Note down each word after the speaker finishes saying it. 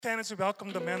Can we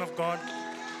welcome the man of God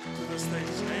to the stage?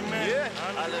 Amen. Yeah,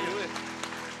 Hallelujah. hallelujah.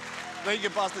 Thank you,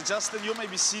 Pastor Justin. You may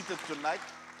be seated tonight.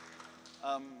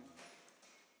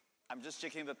 I'm just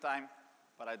checking the time,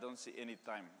 but I don't see any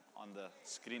time on the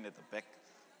screen at the back.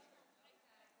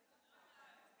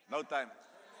 No time.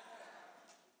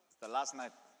 It's the last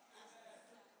night.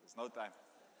 There's no time.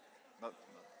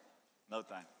 No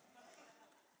time.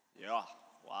 Yeah,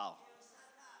 wow.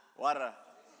 What a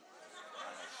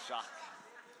shock.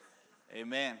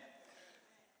 Amen.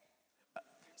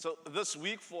 So this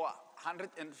week for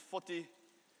 140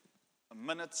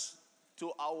 minutes,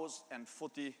 2 hours and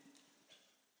 40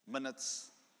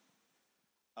 minutes,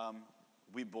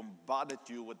 we bombarded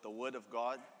you with the Word of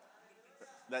God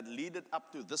that leaded up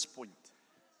to this point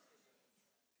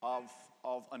of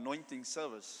anointing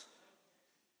service.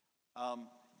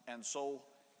 And so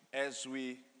as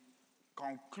we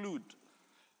conclude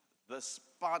this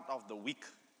part of the week,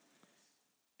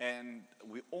 and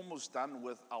we're almost done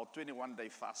with our 21-day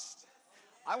fast,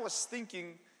 I was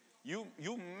thinking, you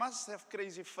must have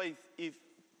crazy faith if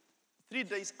 3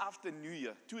 days after New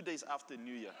Year, 2 days after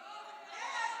New Year,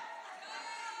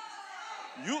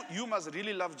 you must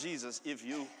really love Jesus if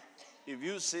you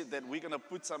say that we're going to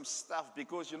put some stuff,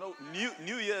 because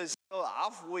New Year is still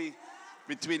halfway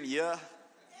between year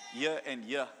and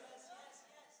year.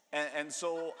 And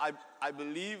so I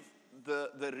believe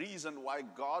the reason why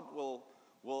God will,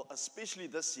 especially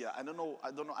this year, I don't know,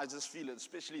 I just feel it,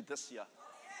 especially this year,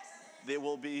 there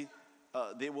will be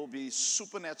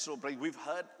supernatural break. We've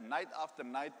heard night after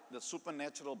night the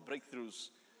supernatural breakthroughs,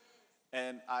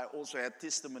 and I also had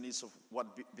testimonies of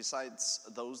what besides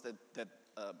those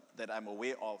that I'm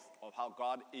aware of how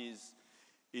God is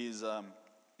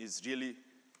really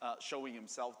showing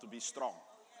Himself to be strong.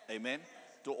 Amen.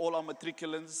 To all our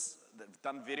matriculants, they've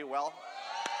done very well.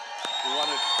 We want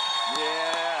to,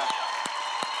 yeah.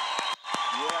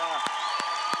 Woo!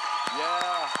 Yeah.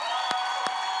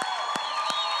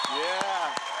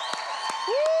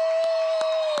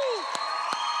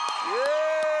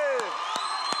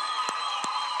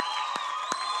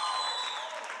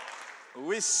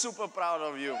 We're super proud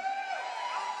of you.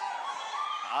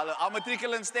 Our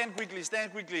matriculants, stand quickly.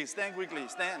 Stand. Whoa!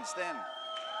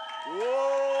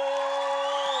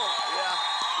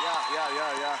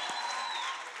 Yeah.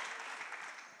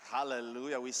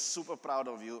 Hallelujah. We're super proud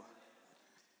of you.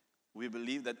 We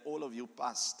believe that all of you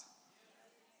passed.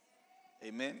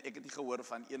 Amen. Ek het nie gehoor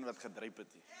van een wat gedryp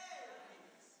het nie.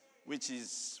 Which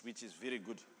is very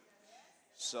good.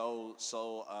 So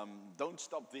don't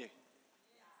stop there.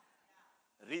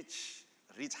 Reach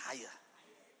higher.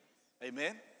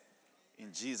 Amen.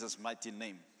 In Jesus' mighty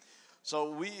name.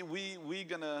 So we're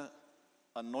gonna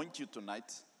anoint you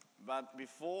tonight. But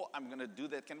before I'm gonna do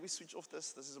that, can we switch off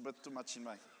this? This is a bit too much in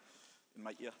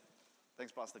my ear.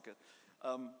 Thanks, Pastor Kurt.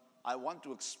 I want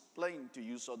to explain to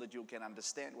you so that you can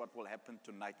understand what will happen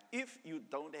tonight. If you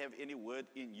don't have any word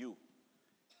in you,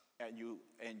 and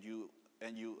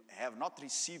you have not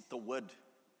received the word,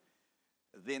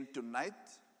 then tonight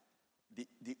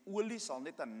die olie sal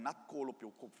net 'n nat kool op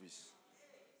jou kop wees.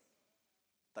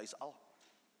 Dis al.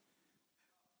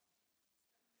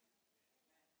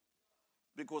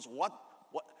 Because what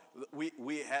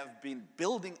we have been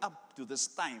building up to this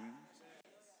time,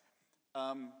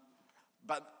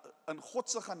 but in God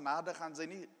se genade gaan sy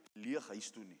nie leeg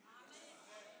huis toe nie.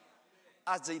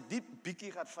 As jy diep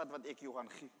bietjie gaan vat wat ek jou gaan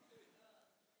gee,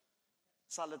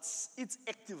 sal dit iets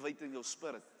activate in your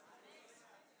spirit.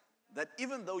 That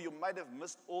even though you might have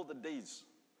missed all the days,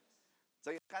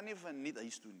 sy gaan nie van nie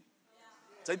huis toe nie.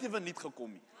 Sy het nie van nie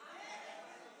gekom nie.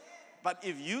 But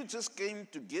if you just came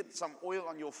to get some oil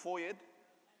on your forehead,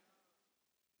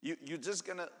 you're just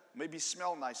gonna maybe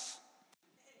smell nice,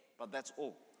 but that's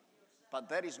all. But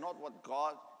that is not what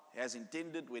God has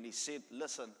intended when He said,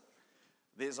 listen,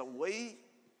 there's a way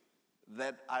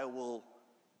that I will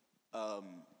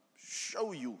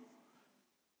show you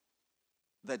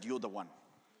that you're the one.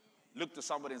 Look to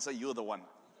somebody and say, you're the one.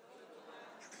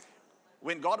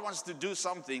 When God wants to do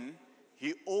something,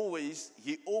 He always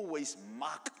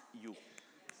mark you.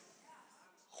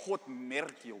 God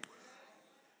merk jou.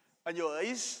 In jou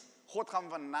huis, God gaan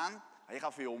vanaand, hy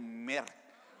gaan vir jou merk.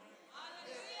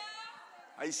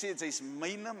 Hy sê, sy is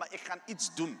myne, maar ek gaan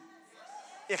iets doen.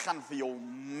 Ek gaan vir jou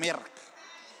merk.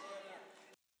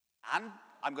 And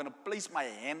I'm going to place my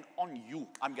hand on you.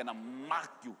 I'm going to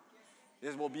mark you.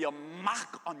 There will be a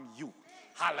mark on you.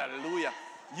 Hallelujah.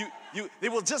 There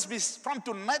will just be, from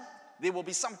tonight, there will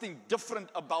be something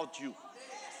different about you.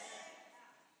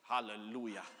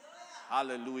 Hallelujah.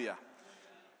 Hallelujah.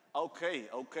 Okay.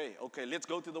 Let's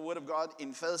go to the Word of God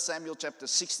in 1 Samuel chapter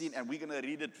 16, and we're going to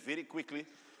read it very quickly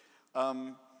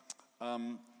And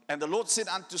the Lord said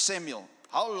unto Samuel,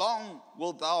 how long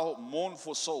wilt thou mourn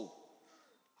for Saul?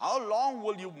 How long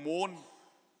will you mourn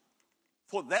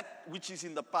for that which is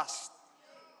in the past?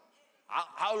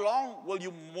 How long will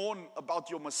you mourn about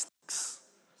your mistakes?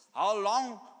 How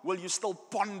long will you still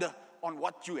ponder on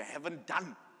what you haven't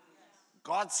done?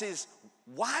 God says,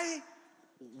 why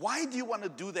do you want to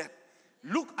do that?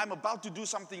 Look, I'm about to do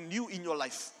something new in your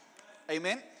life.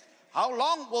 Amen. How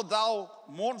long wilt thou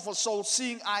mourn for Saul,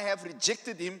 seeing I have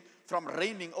rejected him from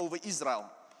reigning over Israel?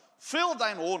 Fill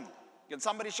thine horn. Can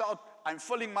somebody shout, I'm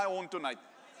filling my horn tonight.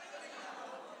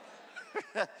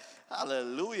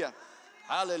 Hallelujah.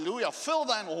 Hallelujah. Fill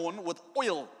thine horn with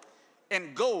oil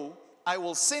and go. I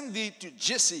will send thee to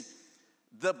Jesse,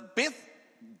 the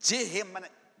Beth-Jehemite.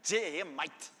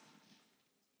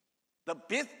 The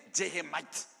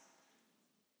Beth-Jehemite.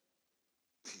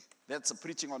 That's a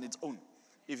preaching on its own,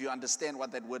 if you understand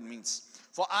what that word means.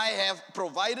 For I have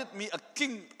provided me a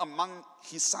king among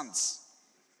his sons.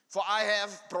 For I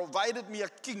have provided me a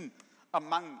king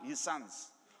among his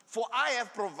sons. For I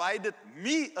have provided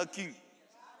me a king.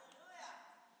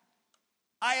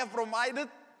 I have provided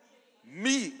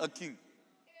me a king.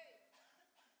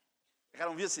 Ek gaan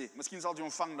hom weer sê, miskien sal jy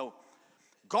hom vang nou.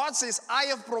 God says, I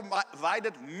have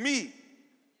provided me,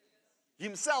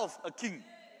 himself, a king.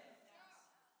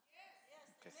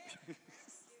 Okay.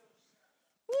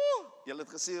 Julle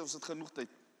het gesê, ons het genoeg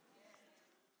tyd.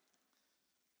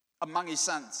 Among his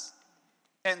sons.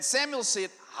 And Samuel said,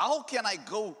 how can I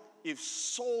go if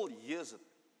Saul hears it?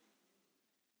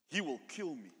 He will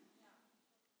kill me.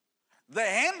 The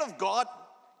hand of God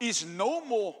is no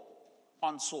more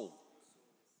on Saul.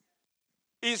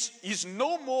 He's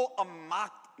no more a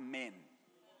marked man.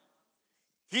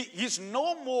 He's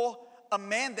no more a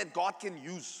man that God can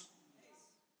use.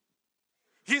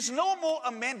 He's no more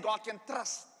a man God can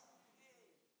trust.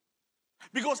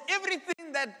 Because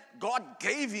everything that God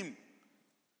gave him,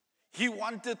 he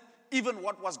wanted even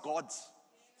what was God's.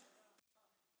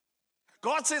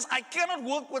 God says, I cannot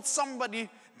work with somebody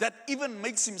that even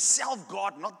makes himself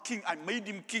God, not king. I made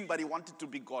him king, but he wanted to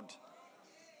be God.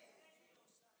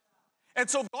 And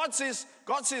so God says,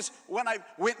 when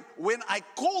I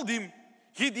called him,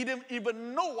 he didn't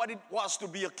even know what it was to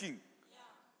be a king.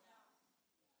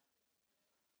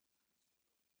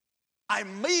 I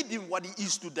made him what he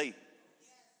is today.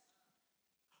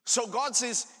 So God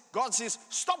says,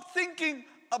 stop thinking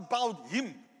about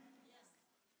him.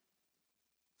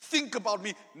 Think about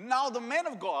me. Now the man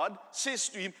of God says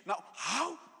to him, now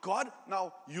how, God,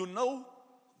 now you know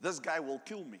this guy will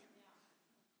kill me.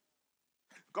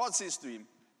 God says to him,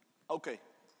 okay,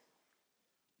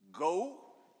 go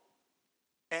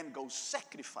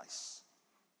sacrifice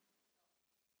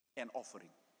an offering.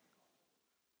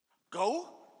 Go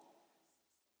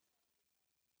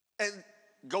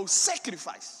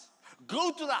sacrifice.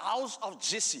 Go to the house of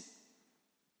Jesse.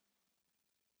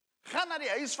 Ga na die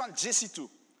huis van Jesse toe.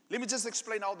 Let me just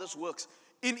explain how this works.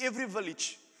 In every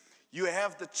village, you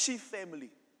have the chief family.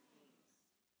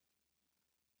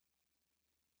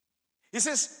 He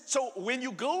says, so when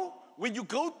you go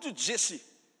to Jesse,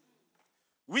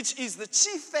 which is the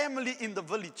chief family in the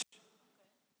village,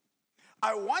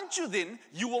 I want you then,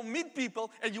 you will meet people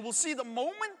and you will see the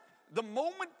moment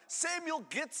Samuel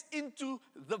gets into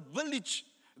the village,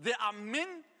 there are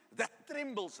men that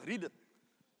trembles. Read it.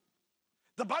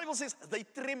 The Bible says they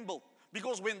trembled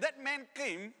because when that man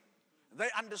came, they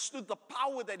understood the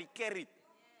power that he carried.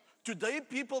 Today,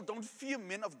 people don't fear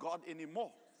men of God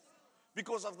anymore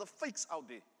because of the fakes out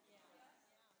there.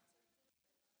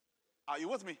 Are you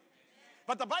with me?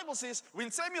 But the Bible says when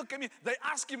Samuel came in, they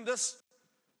asked him this,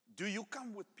 do you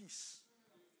come with peace?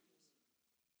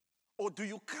 Or do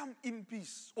you come in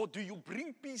peace? Or do you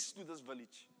bring peace to this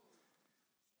village?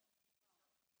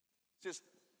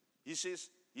 He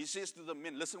says to the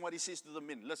men, listen what he says to the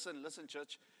men. Listen,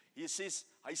 church. He says,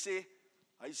 I say,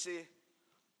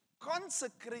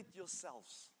 consecrate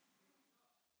yourselves.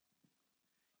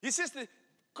 He says,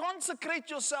 consecrate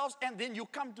yourselves and then you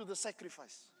come to the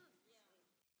sacrifice.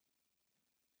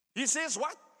 He says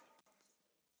what?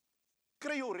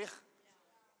 Kry jou reg.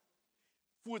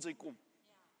 Voor hy kom.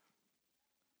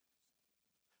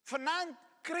 Vanaand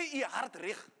kry u hart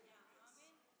reg.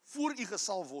 Voor u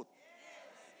gesalf word.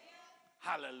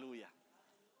 Hallelujah.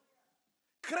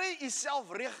 Kry u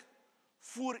self reg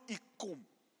voor u kom.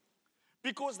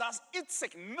 Because it's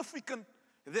significant.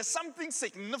 There's something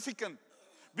significant.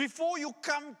 Before you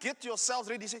come, get yourselves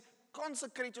ready. Say,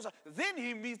 consecrate yourself. Then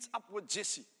he meets up with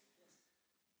Jesse.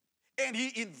 And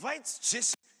he invites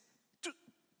Jesse.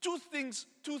 Two things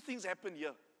happen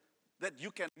here that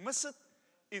you can miss it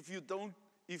if you don't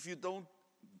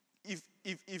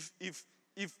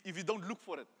if you don't look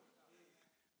for it.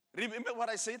 Remember what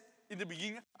I said in the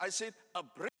beginning? I said a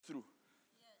breakthrough.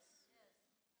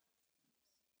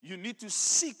 You need to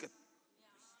seek it.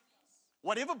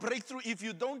 Whatever breakthrough, if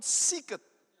you don't seek it,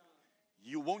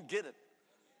 you won't get it.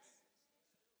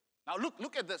 Now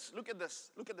look at this. Look at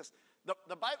this. Look at this.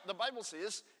 The Bible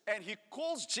says, and he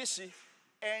calls Jesse,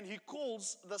 and he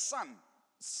calls the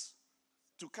sons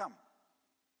to come.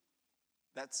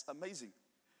 That's amazing.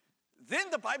 Then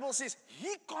the Bible says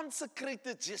he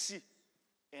consecrated Jesse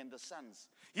and the sons.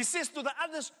 He says to the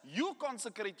others, you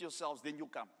consecrate yourselves, then you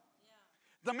come.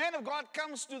 The man of God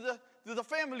comes to the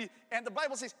family, and the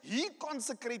Bible says he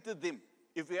consecrated them.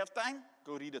 If you have time,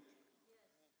 go read it.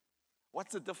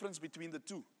 What's the difference between the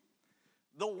two?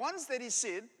 The ones that he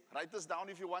said, write this down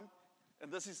if you want,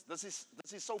 and this is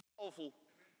so powerful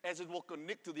as it will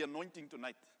connect to the anointing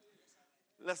tonight.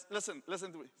 Listen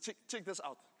to me. Check this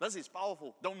out. This is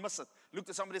powerful. Don't miss it. Look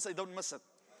to somebody and say, don't miss it.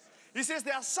 He says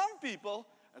there are some people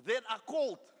that are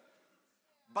called,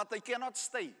 but they cannot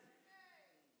stay.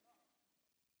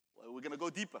 Well, we're going to go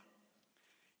deeper.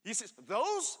 He says,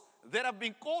 those that have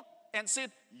been called and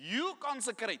said, you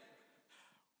consecrate.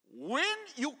 When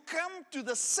you come to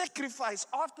the sacrifice,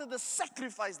 after the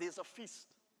sacrifice, there's a feast.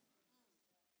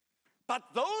 But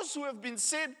those who have been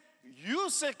said, you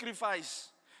sacrifice,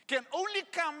 can only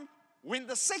come when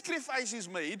the sacrifice is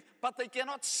made, but they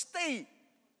cannot stay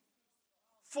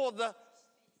for the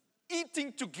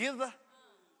eating together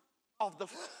of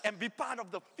and be part of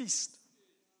the feast.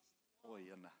 Oh,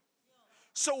 yeah.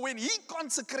 So when he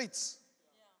consecrates,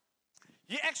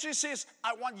 he actually says,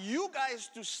 I want you guys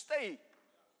to stay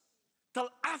till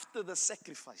after the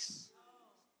sacrifice.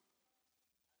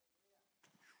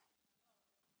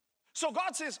 So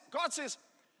God says,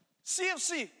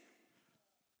 CFC,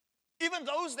 even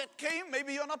those that came,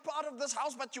 maybe you're not part of this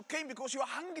house, but you came because you're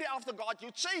hungry after God,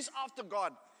 you chase after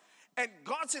God. And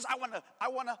God says, I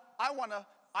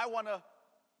wanna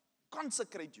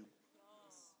consecrate you.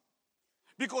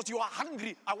 Because you are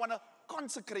hungry, I want to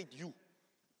consecrate you.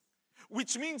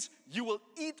 Which means you will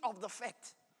eat of the fat.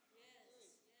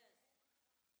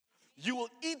 You will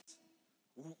eat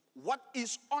what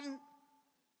is on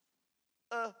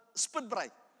a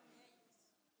spitbraai.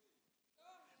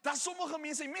 Daar sommige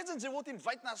mense, imagine sy word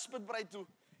invite na spitbraai toe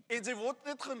en sy word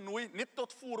net genooi net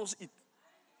tot voor ons eet.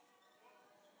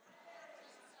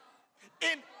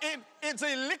 En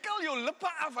sy lik al jou lippe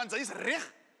af en sy is reg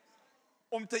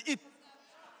om te eet.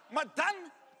 Maar dan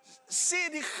sê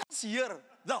die gasheer,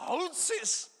 the host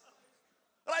says,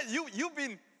 right, you've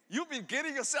been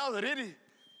getting yourself ready.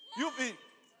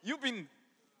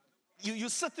 You're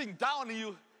sitting down and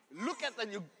you look at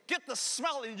and you get the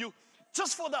smell and you,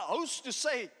 just for the host to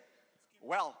say,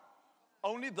 well,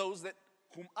 only those that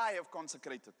whom I have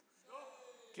consecrated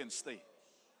can stay.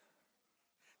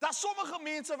 Daar sommige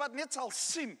mense wat net sal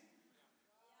sien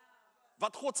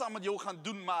wat God saam met jou gaan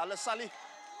doen, maar hulle sal nie.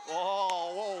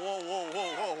 Whoa.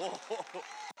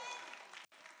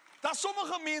 Daar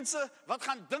sommige mense wat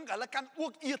gaan dink hulle kan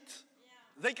ook eet.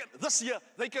 They can this year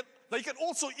they can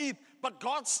also eat, but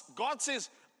God says,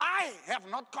 I have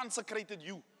not consecrated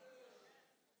you.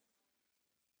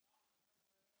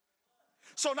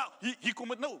 So now he come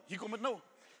with no.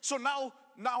 So now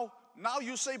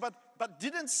you say, but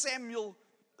didn't Samuel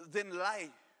then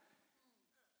lie?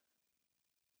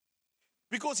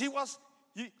 Because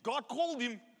God called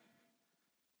him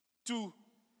to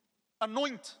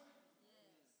anoint.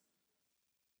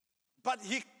 But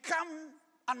he come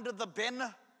under the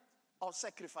banner of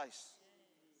sacrifice.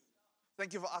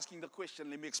 Thank you for asking the question.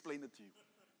 Let me explain it to you.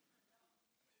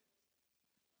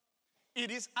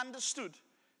 It is understood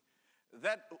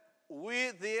that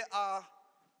where there are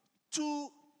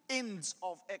two ends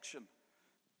of action,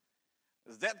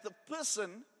 that the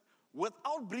person,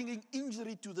 without bringing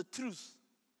injury to the truth,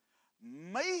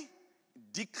 may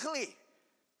declare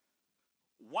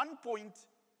one point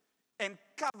and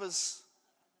covers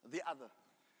the other.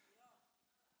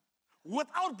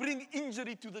 Without bringing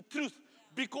injury to the truth,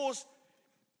 because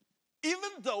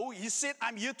even though he said,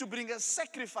 I'm here to bring a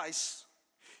sacrifice,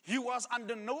 he was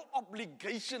under no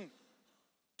obligation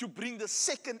to bring the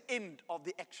second end of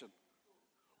the action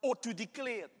or to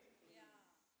declare it.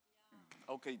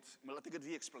 Okay, let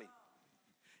me explain.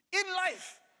 In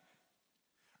life,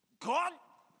 God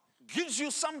gives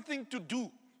you something to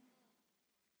do,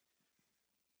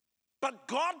 but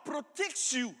God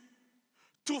protects you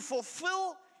to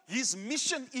fulfill His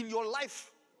mission in your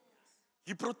life.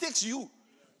 He protects you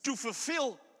to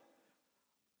fulfill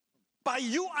by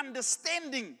you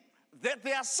understanding that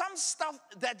there are some stuff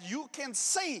that you can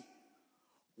say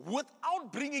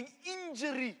without bringing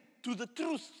injury to the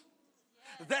truth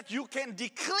that you can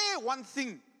declare one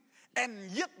thing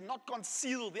and yet not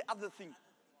conceal the other thing.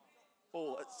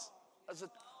 Oh, it's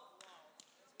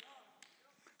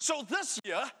so this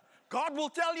year, God will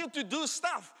tell you to do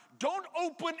stuff. Don't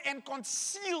open and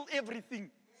conceal everything.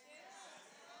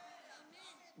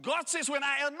 God says, when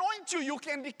I anoint you, you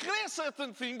can declare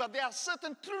certain things, but there are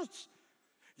certain truths.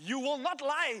 You will not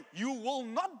lie. You will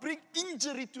not bring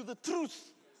injury to the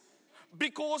truth.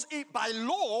 Because by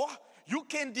law, you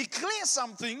can declare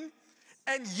something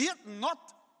and yet not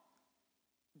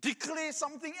declare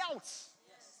something else.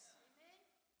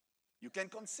 You can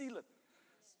conceal it.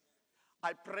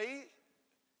 I pray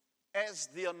as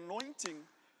the anointing,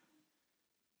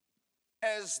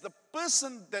 as the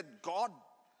person that God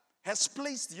has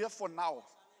placed here for now,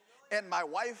 and my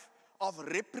wife of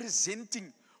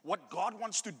representing what God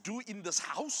wants to do in this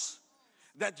house,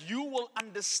 that you will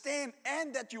understand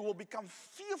and that you will become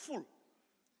fearful,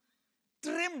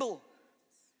 tremble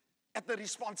at the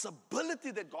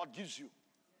responsibility that God gives you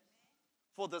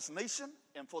for this nation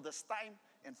and for this time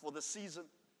and for the season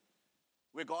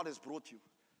where God has brought you.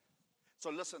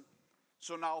 So listen,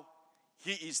 so now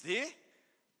he is there,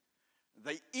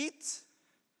 they eat,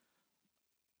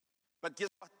 but guess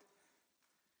what?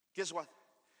 Guess what?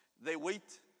 They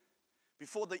wait.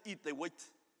 Before they eat, they wait.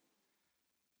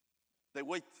 They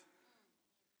wait.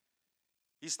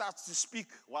 He starts to speak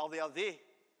while they are there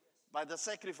by the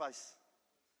sacrifice.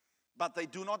 But they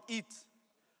do not eat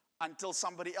until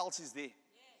somebody else is there.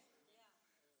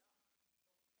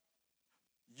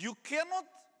 You cannot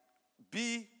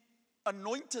be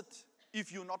anointed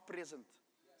if you're not present.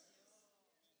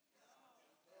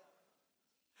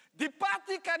 Die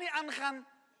party kan nie aangaan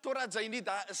totdat jy nie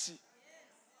daar is nie.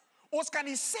 Ons kan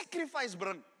die sacrifice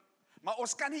bring, maar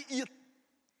ons kan nie eet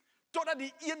totdat die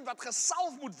een wat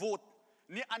gesalf moet word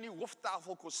nie aan die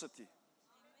hooftafel kon sit nie.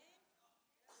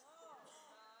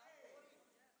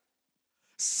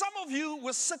 Some of you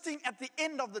were sitting at the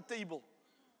end of the table,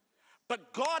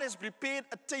 but God has prepared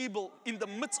a table in the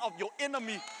midst of your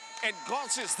enemy, and God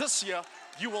says this year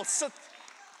you will sit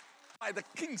by the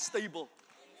king's table,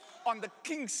 on the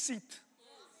king's seat.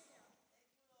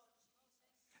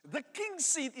 The king's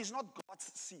seat is not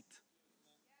God's seat.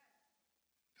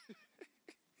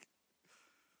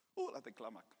 Oh, laat ek klaar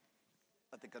maak.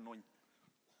 Laat ek anoint.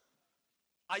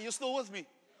 Are you still with me?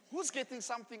 Who's getting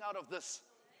something out of this?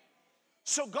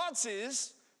 So God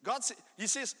says, he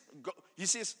says,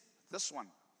 this one,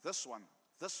 this one,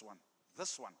 this one,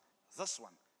 this one, this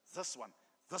one, this one,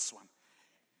 this one.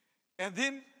 And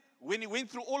then when he went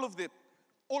through all of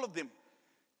them,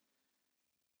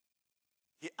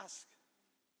 he asked,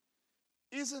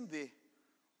 isn't there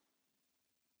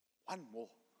one more?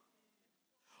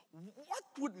 What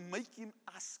would make him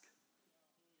ask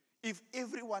if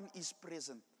everyone is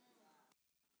present?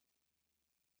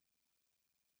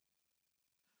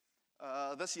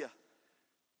 This year,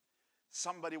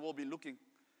 somebody will be looking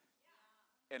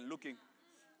and looking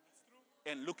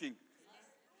and looking.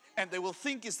 And they will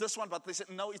think it's this one, but they say,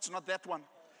 no, it's not that one.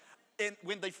 And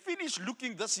when they finish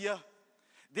looking this year,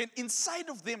 then inside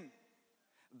of them,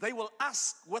 they will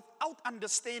ask without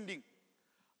understanding,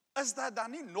 is daar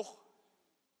dan nie nog?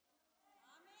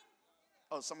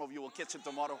 Oh, some of you will catch it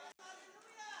tomorrow.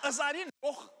 Is daar nie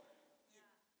nog?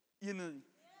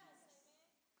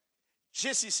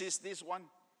 Jesse says, there's one,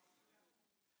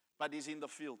 but he's in the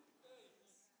field.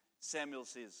 Samuel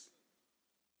says,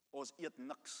 ons eet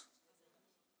niks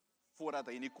voordat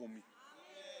hy nie kom nie.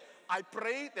 I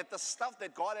pray that the stuff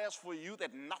that God has for you,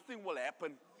 that nothing will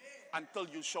happen until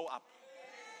you show up.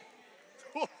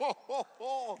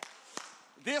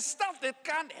 There's stuff that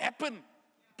can't happen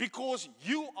because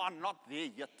you are not there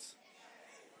yet.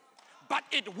 But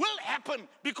it will happen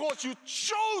because you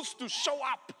chose to show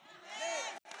up.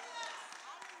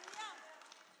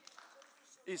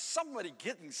 Is somebody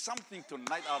getting something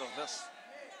tonight out of this?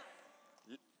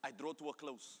 I draw to a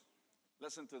close.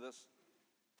 Listen to this.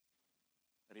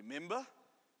 Remember,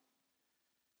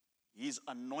 he's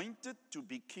anointed to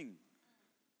be king,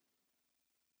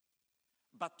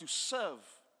 but to serve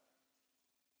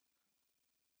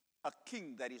a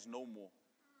king that is no more.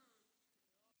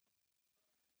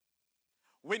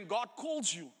 When God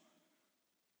calls you,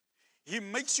 he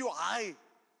makes you high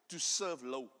to serve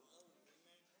low.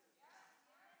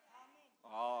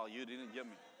 Oh, you didn't hear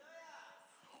me.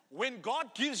 When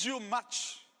God gives you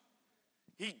much,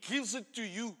 he gives it to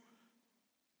you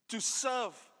to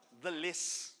serve the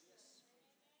less.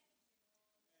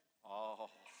 Oh,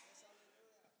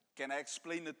 can I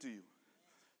explain it to you?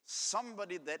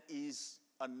 Somebody that is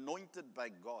anointed by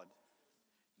God,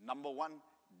 number one,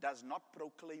 does not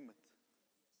proclaim it.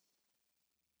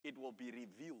 It will be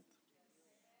revealed.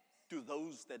 to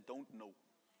those that don't know.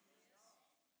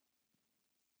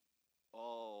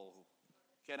 Oh,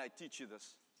 can I teach you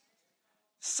this?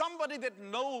 Somebody that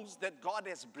knows that God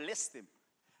has blessed him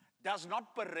does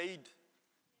not parade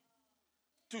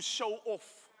to show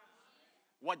off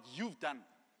what you've done.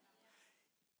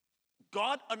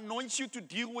 God anoints you to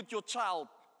deal with your child.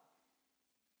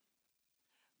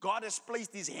 God has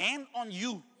placed his hand on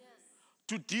you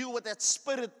to deal with that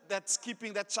spirit that's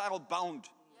keeping that child bound.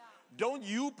 Don't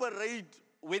you parade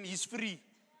when he's free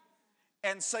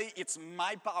and say, it's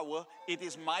my power, it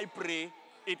is my prayer,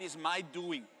 it is my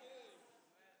doing.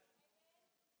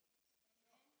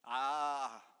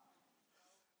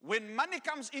 When money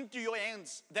comes into your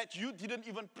hands that you didn't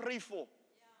even pray for,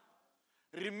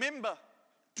 remember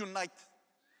tonight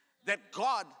that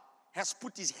God has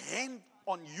put his hand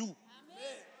on you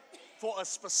for a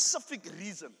specific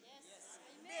reason.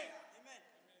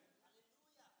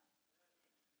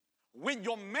 When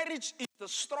your marriage is the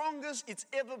strongest it's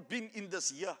ever been in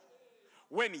this year,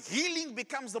 when healing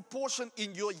becomes the portion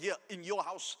in your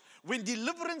house, when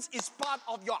deliverance is part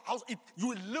of your house,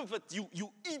 you live it, you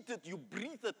eat it, you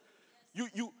breathe it.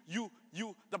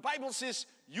 The Bible says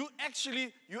you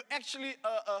actually jy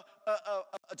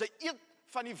eet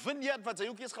van die vineyard wat jy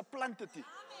ook eens geplant het.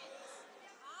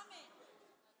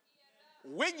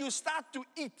 When you start to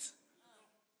eat,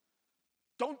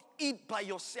 don't eat by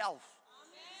yourself.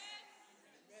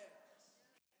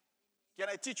 Can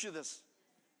I teach you this?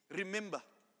 Remember.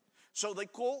 So they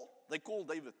call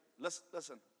David.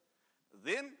 Listen.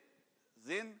 Then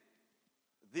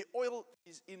the oil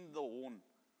is in the horn.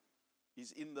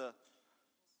 Is in the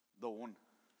horn.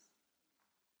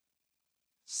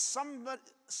 Some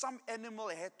animal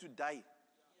had to die.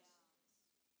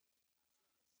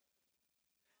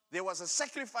 There was a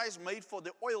sacrifice made for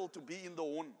the oil to be in the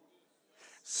horn.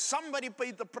 Somebody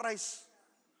paid the price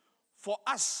for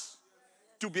us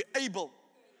to be able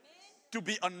to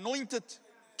be anointed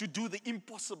to do the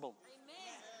impossible.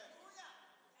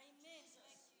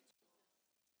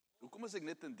 Hoekom is ek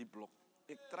net in die blok?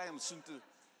 Ek try om soon toe.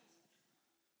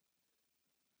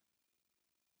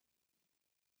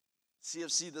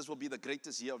 CFC, this will be the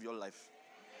greatest year of your life.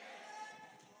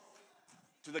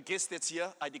 To the guest that's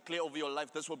here, I declare over your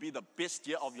life, this will be the best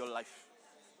year of your life.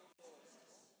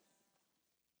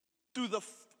 To the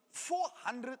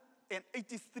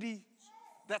 483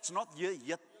 that's not here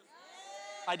yet,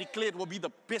 I declare it will be the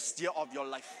best year of your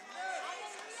life.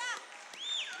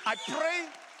 I pray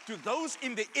to those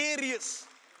in the areas,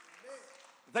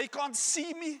 they can't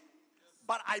see me,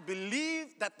 but I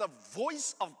believe that the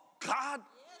voice of God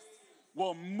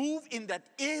will move in that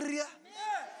area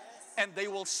and they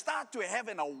will start to have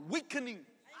an awakening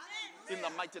in the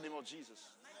mighty name of Jesus.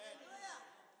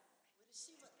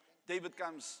 David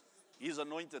comes, he's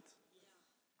anointed.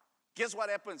 Guess what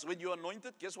happens when you're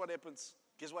anointed? Guess what happens?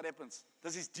 Guess what happens?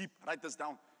 This is deep. Write this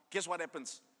down. Guess what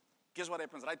happens? Guess what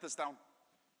happens? Write this down.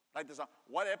 Write this down.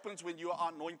 What happens when you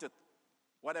are anointed?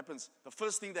 What happens? The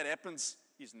first thing that happens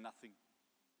is nothing.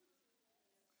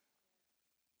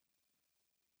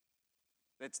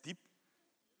 That's deep.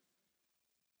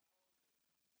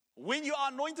 When you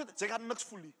are anointed, jy gaan niks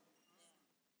voel nie.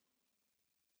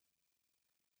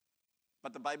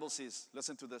 But the Bible says,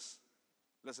 listen to this.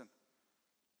 Listen.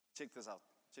 Check this out.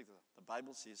 Check this out. The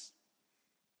Bible says,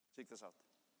 check this out.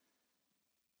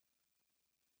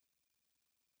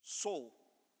 Saul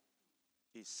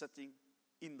is sitting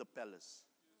in the palace.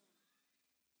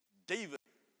 David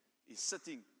is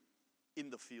sitting in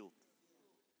the field.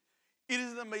 It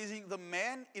is amazing. The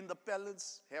man in the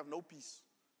palace have no peace.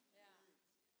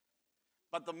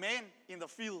 But the man in the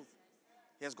field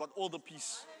has got all the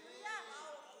peace.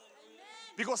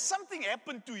 Because something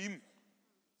happened to him.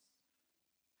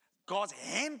 God's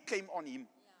hand came on him.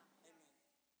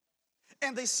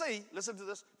 And they say, listen to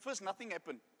this, first nothing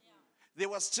happened. There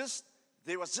was just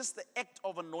the act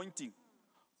of anointing,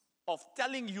 of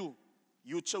telling you,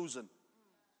 you're chosen.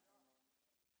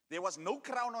 There was no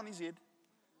crown on his head.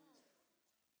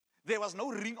 There was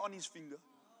no ring on his finger.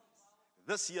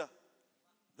 This year,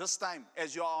 this time,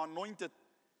 as you are anointed,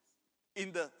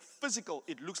 in the physical,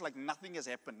 it looks like nothing has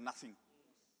happened, nothing.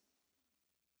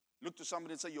 Look to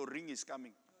somebody and say, your ring is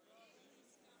coming.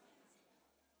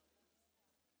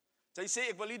 Sy sê,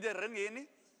 ek wil nie die ring hê nie.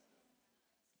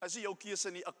 As jy jou keuse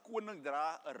nie, 'n koning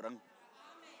dra 'n ring.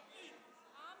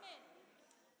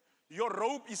 Your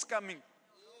robe is coming.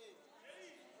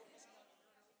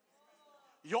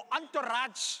 Your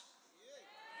entourage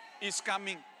is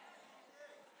coming.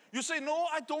 You say, no,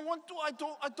 I don't want to, I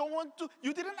don't want to.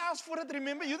 You didn't ask for it,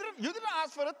 remember? You didn't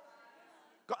ask for it.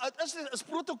 Dit is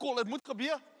protocol, dit moet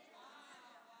gebeur.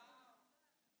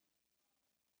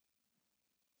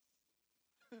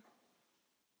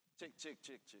 Check, check,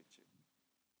 check, check, check.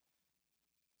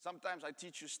 Sometimes I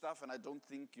teach you stuff and I don't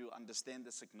think you understand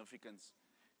the significance.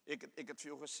 Ek het vir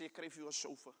jou gesê, kry vir jou 'n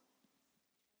sofa.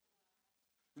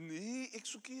 Nee, ek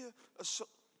soek hier 'n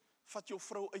vat jou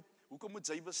vrou uit. Hoekom moet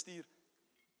jy bestuur?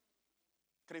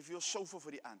 Kry vir jou sofa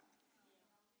vir die aand.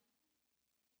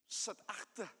 Sit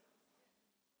agter.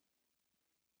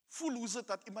 Voel hoe dit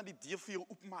dat iemand die deur vir jou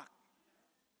oopmaak.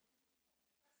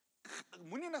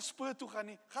 Moenie na Spur toe gaan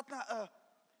nie. Gaan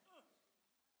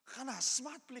na 'n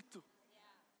smart plek toe.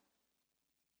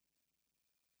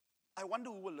 I wonder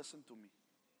who will listen to me.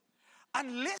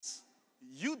 Unless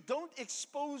you don't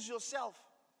expose yourself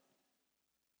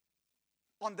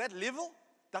on that level,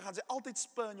 dan gaan jy altyd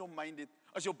Spur in jou mind hê.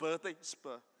 As jou birthday,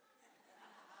 Spur.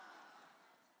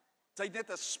 Jy het net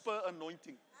 'n Spur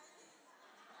anointing.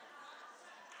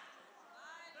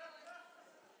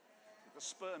 A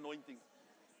Spur anointing.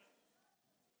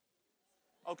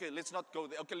 Okay, let's not go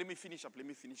there. Okay, let me finish up.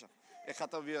 Ek gaan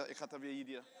dan weer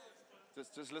hierdie.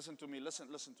 Just listen to me.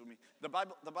 Listen to me.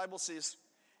 The Bible says,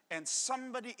 and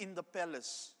somebody in the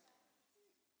palace,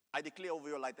 I declare over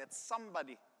your life that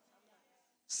somebody,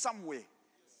 somewhere,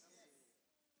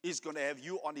 is going to have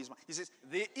you on his mind. He says,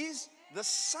 there is the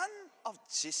son of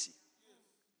Jesse.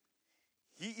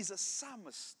 He is a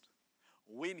psalmist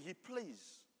when he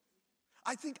plays.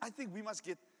 I think we must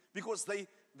get, because they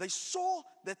saw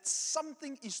that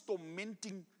something is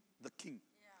tormenting the king.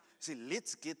 Say,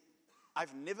 let's get,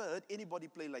 I've never heard anybody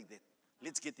play like that.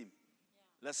 Let's get him.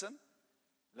 Listen,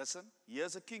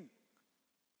 here's a king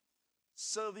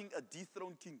serving a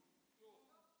dethroned king.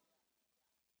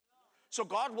 So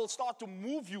God will start to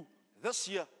move you this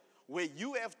year where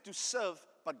you have to serve,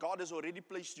 but God has already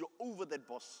placed you over that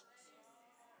boss.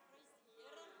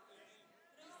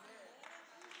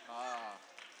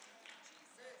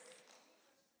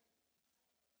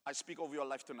 I speak over your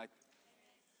life tonight.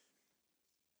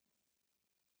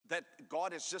 That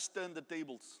God has just turned the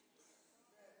tables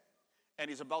and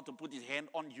is about to put his hand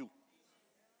on you.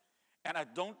 And I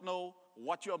don't know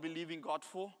what you are believing God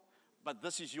for, but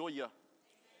this is your year.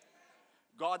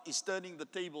 God is turning the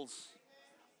tables.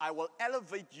 I will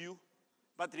elevate you,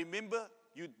 but remember,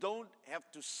 you don't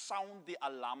have to sound the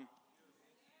alarm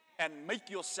and make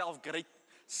yourself great.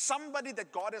 Somebody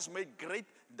that God has made great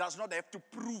does not have to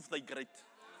prove they're great.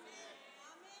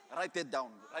 Write it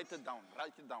down.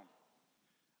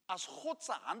 As God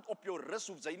se hand op jou rus,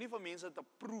 hoef jy nie vir mense te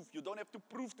prove. You don't have to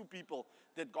prove to people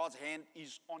that God's hand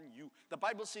is on you. The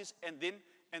Bible says, and then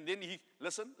he,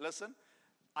 listen,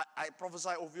 I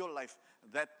prophesy over your life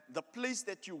that the place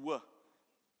that you were,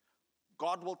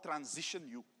 God will transition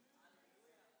you.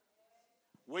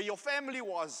 Where your family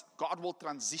was, God will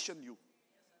transition you.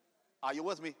 Are you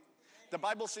with me? The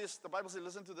Bible says,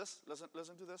 listen to this.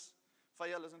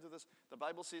 Fire, listen to this. The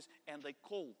Bible says, and they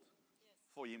called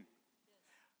for him.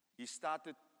 He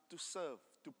started to serve,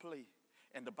 to play.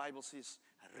 And the Bible says,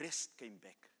 rest came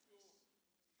back.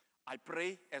 I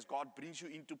pray as God brings you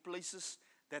into places,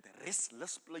 that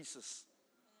restless places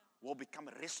will become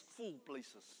restful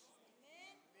places.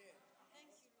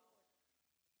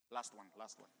 Last one.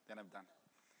 Then I'm done.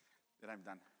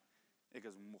 Ek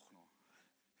is moeg nou.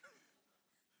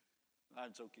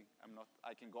 I'm joking. I'm not.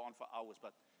 I can go on for hours,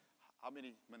 but how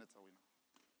many minutes are we now?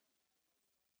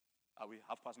 Are we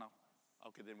 1:30 now?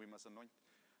 Okay, then we must anoint.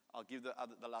 I'll give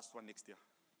the last one next year.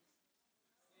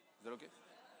 Is that okay?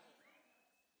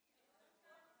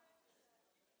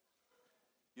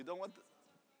 You don't want?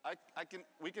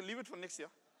 We can leave it for next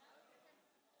year.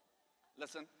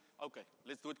 Listen. Okay,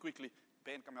 let's do it quickly.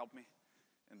 Ben, come help me,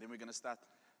 and then we're gonna start.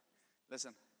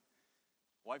 Listen.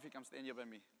 Wifey, come stand here by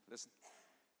me. Listen.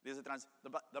 There's a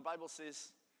the Bible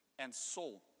says, and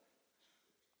Saul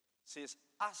says,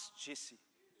 ask Jesse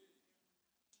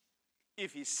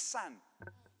if his son,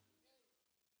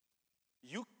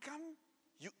 you come,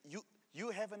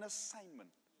 you have an assignment.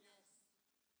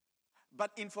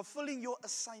 But in fulfilling your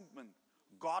assignment,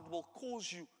 God will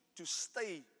cause you to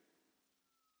stay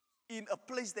in a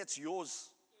place that's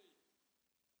yours,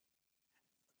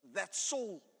 that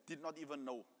Saul did not even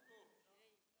know.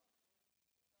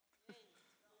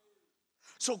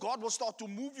 So God will start to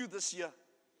move you this year.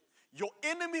 Your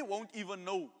enemy won't even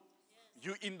know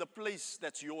you're in the place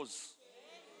that's yours.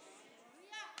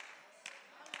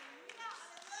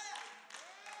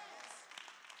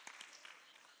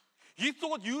 He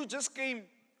thought you just came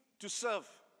to serve.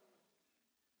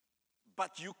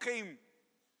 But you came,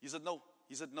 he said no,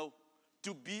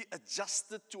 to be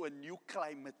adjusted to a new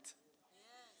climate.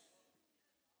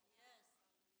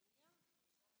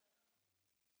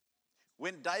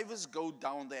 When divers go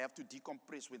down, they have to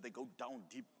decompress. When they go down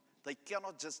deep, they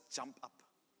cannot just jump up.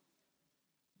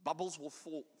 bubbles will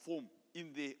form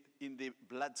in their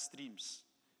blood streams.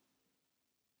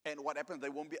 And what happens, they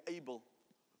won't be able,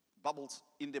 bubbles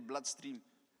in their bloodstream,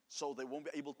 so they won't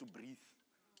be able to breathe.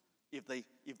 If they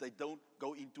don't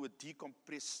go into a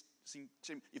decompressing,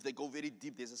 if they go very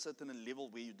deep, there's a certain level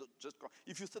where you just go.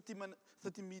 If you're 30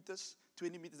 meters,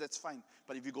 20 meters, that's fine.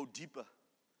 But if you go deeper,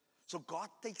 so God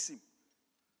takes him.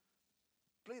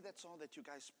 Play that song that you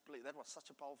guys play. That was such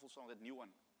a powerful song, that new one.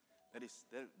 That is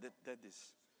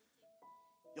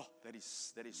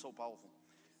so powerful.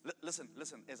 Listen,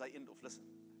 as I end off, listen.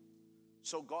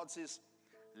 So God says,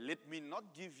 let me not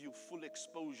give you full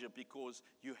exposure because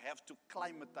you have to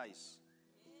climatize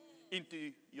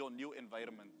into your new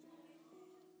environment.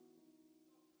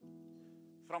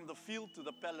 From the field to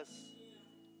the palace,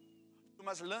 you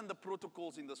must learn the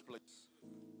protocols in this place.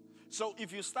 So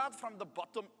if you start from the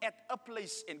bottom at a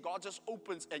place and God just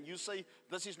opens and you say,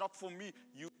 this is not for me,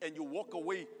 and you walk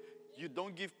away, you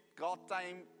don't give God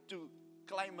time to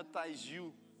climatize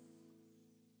you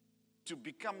to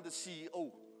become the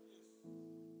CEO.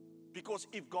 Because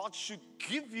if God should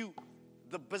give you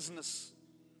the business,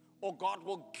 or God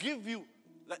will give you,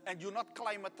 and you're not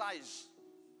climatized,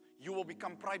 you will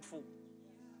become prideful.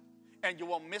 And you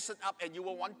will mess it up, and you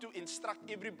will want to instruct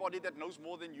everybody that knows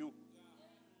more than you.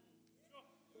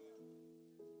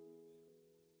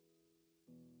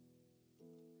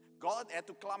 God had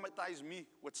to climatize me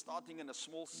with starting in a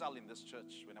small cell in this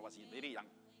church when I was very young.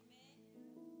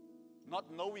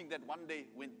 Not knowing that one day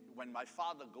when my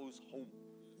father goes home,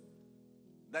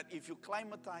 that if you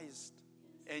climatized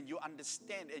and you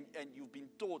understand and you've been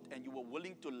taught and you were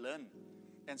willing to learn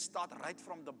and start right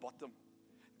from the bottom,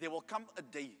 there will come a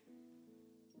day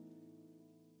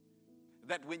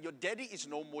that when your daddy is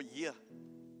no more here,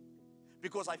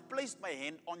 because I've placed my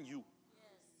hand on you,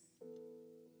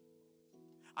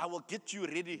 I will get you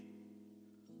ready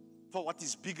for what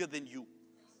is bigger than you.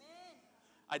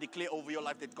 I declare over your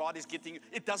life that God is getting you.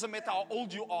 It doesn't matter how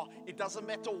old you are. It doesn't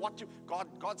matter what you...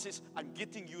 God says, I'm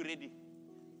getting you ready.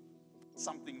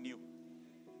 Something new.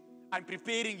 I'm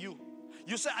preparing you.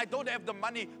 You say, I don't have the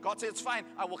money. God says, it's fine.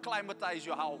 I will climatize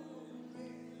you. How?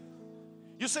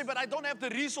 You say, but I don't have the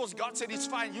resource. God said, it's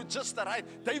fine. You just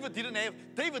arrived. David didn't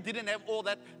have all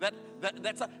that.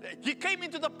 He came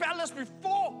into the palace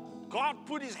before God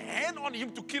put his hand on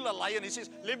him to kill a lion. He says,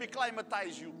 let me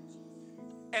climatize you.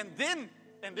 And then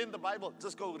the Bible,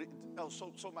 just go,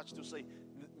 so much to say.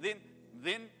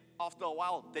 Then after a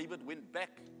while, David went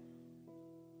back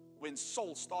when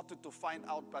Saul started to find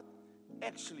out, but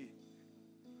actually,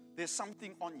 there's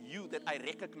something on you that I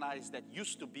recognize that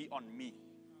used to be on me.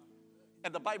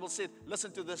 And the Bible said,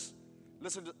 listen to this,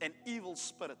 an evil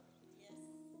spirit. Yes.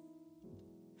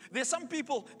 There's some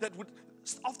people that would,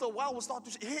 after a while, will start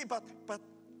to say, hey, but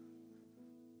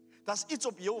that's iets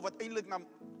op jou wat eindelijk na...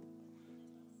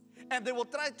 And they will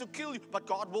try to kill you, but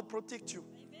God will protect you.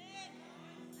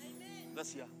 Amen.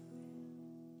 This year.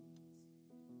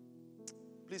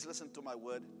 Please listen to my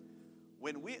word.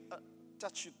 When we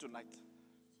touch you tonight,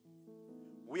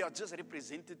 we are just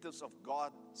representatives of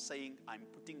God saying, I'm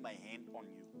putting my hand on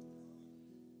you.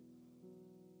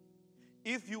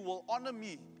 If you will honor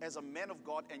me as a man of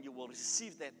God and you will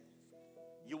receive that,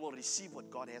 you will receive what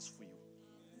God has for you.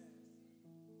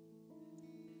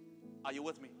 Are you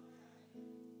with me?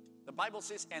 The Bible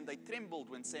says, and they trembled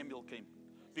when Samuel came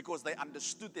because they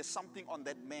understood there's something on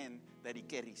that man that he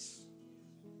carries.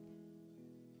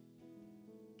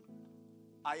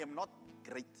 I am not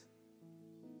great.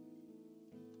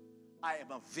 I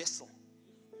am a vessel.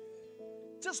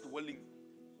 Just willing.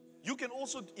 You can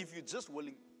also, if you're just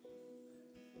willing,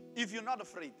 if you're not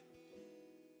afraid,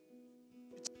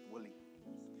 you're just willing.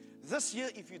 This year,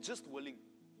 if you're just willing,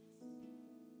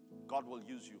 God will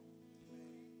use you.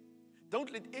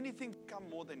 Don't let anything become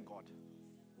more than God.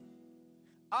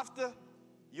 After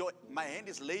my hand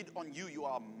is laid on you, you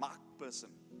are a marked person.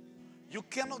 You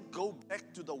cannot go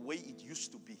back to the way it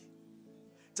used to be.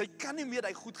 Jy kan nie meer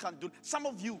hy goed gaan doen. Some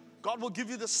of you, God will give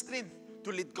you the strength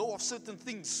to let go of certain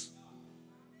things.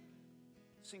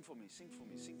 Sing for me, sing for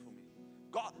me, sing for me.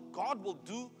 God will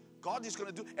do, God is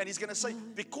going to do, and He's going to say,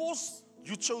 because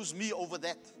you chose me over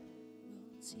that,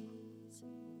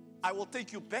 I will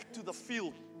take you back to the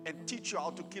field and teach you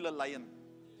how to kill a lion.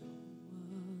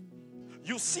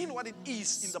 You've seen what it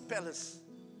is in the palace.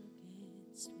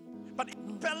 But in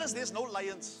the palace, there's no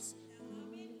lions.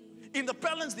 In the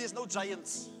palace, there's no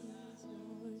giants.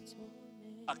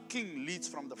 A king leads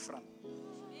from the front.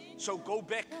 So go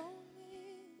back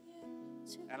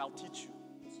and I'll teach you.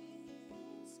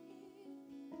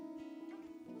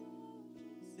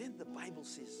 Then the Bible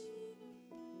says,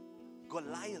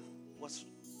 Goliath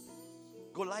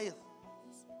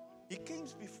He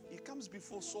comes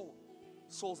before Saul.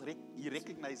 He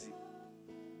recognized him.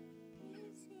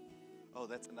 Oh,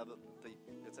 that's another thing.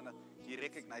 He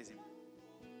recognized him.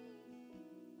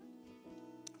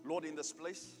 Lord, in this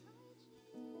place,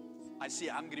 I see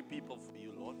hungry people for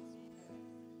you, Lord.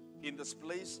 In this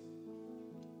place,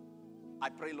 I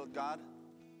pray, Lord God,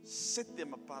 set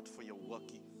them apart for your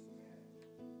working.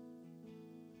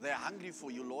 They are hungry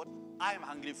for you, Lord. I am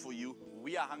hungry for you.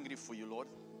 We are hungry for you, Lord.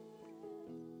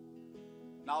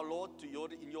 Now, Lord, to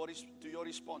your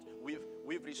response,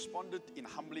 we've responded in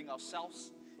humbling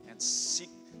ourselves and seek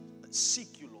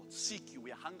you, Lord. Seek you.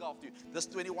 We hunger after you. This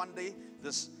 21 day,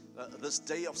 this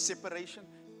day of separation,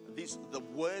 the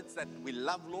words that we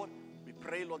love, Lord, we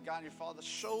pray, Lord God, your Father,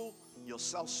 show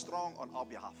yourself strong on our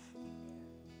behalf.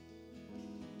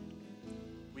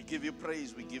 We give you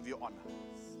praise. We give you honor.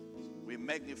 We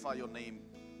magnify your name.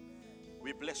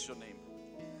 We bless your name.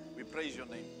 We praise your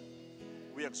name.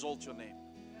 We exalt your name.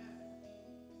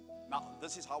 Now,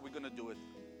 this is how we're going to do it.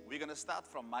 We're going to start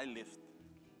from my left.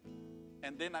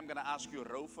 And then I'm going to ask you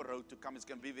row for row to come. It's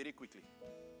going to be very quickly.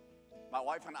 My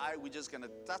wife and I, we're just going to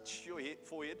touch your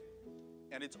forehead.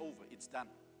 And it's over. It's done.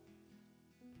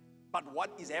 But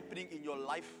what is happening in your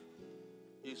life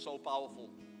is so powerful.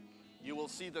 You will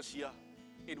see this year.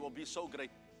 It will be so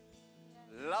great.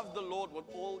 Love the Lord with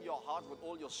all your heart, with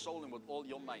all your soul, and with all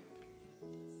your mind.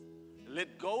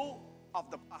 Let go of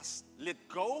the past. Let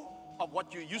go of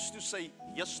what you used to say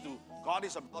yes to. God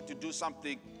is about to do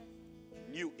something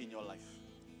new in your life.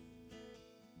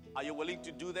 Are you willing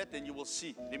to do that? Then you will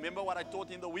see. Remember what I taught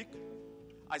in the week?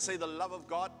 I say the love of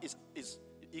God is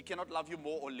He cannot love you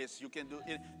more or less. You can do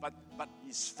it, but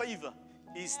His favor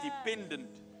is dependent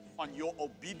on your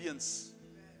obedience.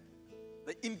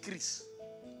 The increase.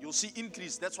 You'll see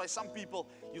increase. That's why some people,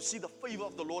 you see the favor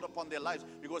of the Lord upon their lives,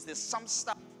 because there's some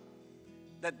stuff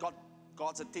that got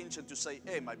God's attention to say,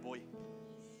 hey, my boy,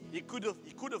 he could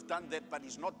have done that, but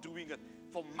he's not doing it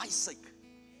for my sake.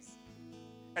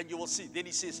 And you will see. Then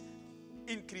he says,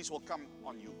 increase will come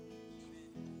on you.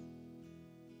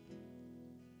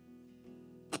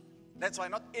 That's why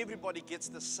not everybody gets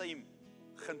the same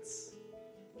hints,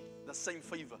 the same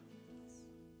favor.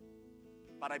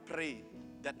 But I pray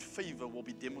that favor will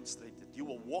be demonstrated. You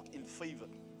will walk in favor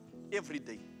every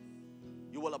day.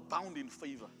 You will abound in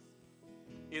favor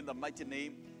in the mighty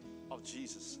name of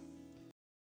Jesus.